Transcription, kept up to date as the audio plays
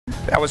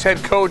That was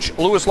head coach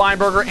Louis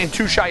Lineberger and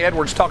Tushai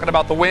Edwards talking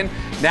about the win.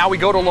 Now we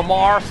go to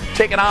Lamar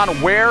taking on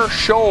Ware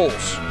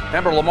Shoals.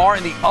 Remember, Lamar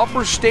in the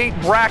upper state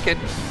bracket.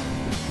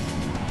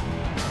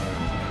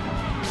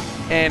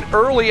 And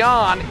early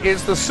on,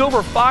 is the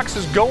Silver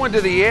Foxes going to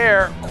the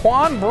air.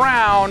 Quan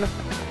Brown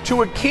to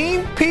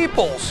Akeem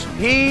Peoples.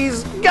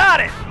 He's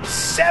got it.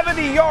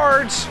 70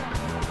 yards.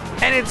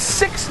 And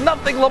it's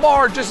 6-0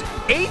 Lamar just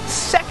 8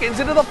 seconds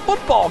into the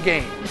football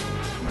game.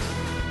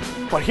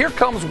 But here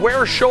comes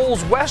Ware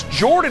Shoals West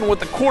Jordan with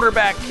the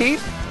quarterback keep.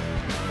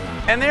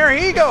 And there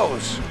he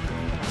goes.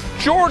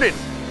 Jordan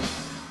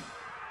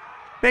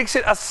makes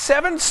it a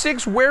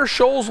 7-6 Ware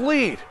Shoals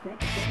lead.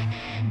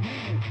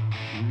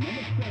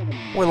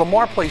 Well,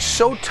 Lamar plays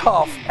so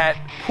tough at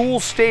Poole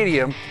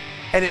Stadium,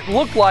 and it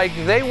looked like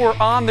they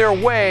were on their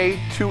way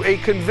to a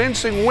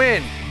convincing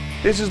win.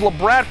 This is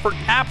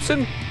LeBradford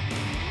Apson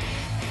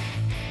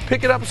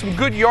picking up some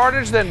good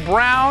yardage, then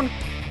Brown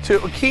to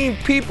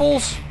Akeem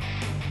Peoples.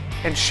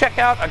 And check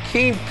out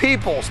Akeem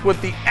Peoples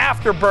with the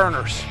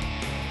afterburners.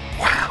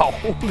 Wow,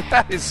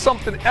 that is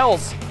something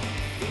else.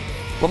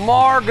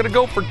 Lamar going to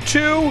go for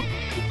 2.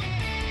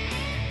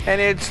 And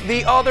it's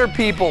the other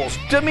Peoples,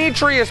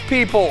 Demetrius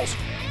Peoples.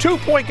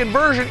 2-point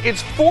conversion,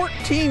 it's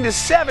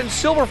 14-7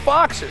 Silver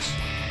Foxes.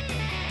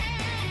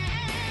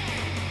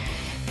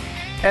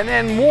 And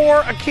then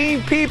more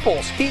Akeem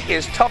Peoples. He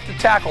is tough to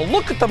tackle.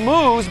 Look at the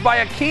moves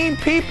by Akeem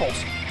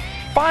Peoples.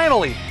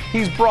 Finally,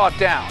 he's brought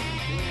down.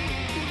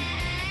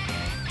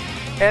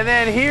 And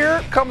then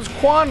here comes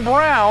Quan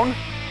Brown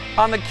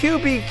on the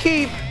QB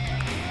keep.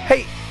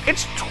 Hey,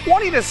 it's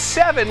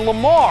 20-7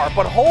 Lamar,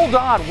 but hold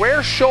on.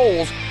 Ware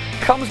Shoals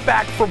comes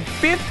back from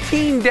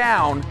 15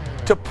 down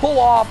to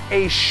pull off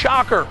a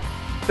shocker.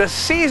 The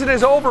season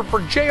is over for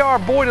J.R.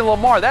 Boyd and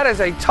Lamar. That is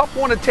a tough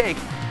one to take,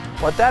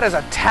 but that is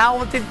a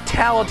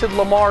talented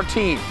Lamar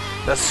team.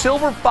 The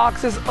Silver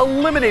Foxes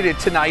eliminated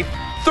tonight,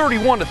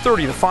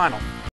 31-30 the final.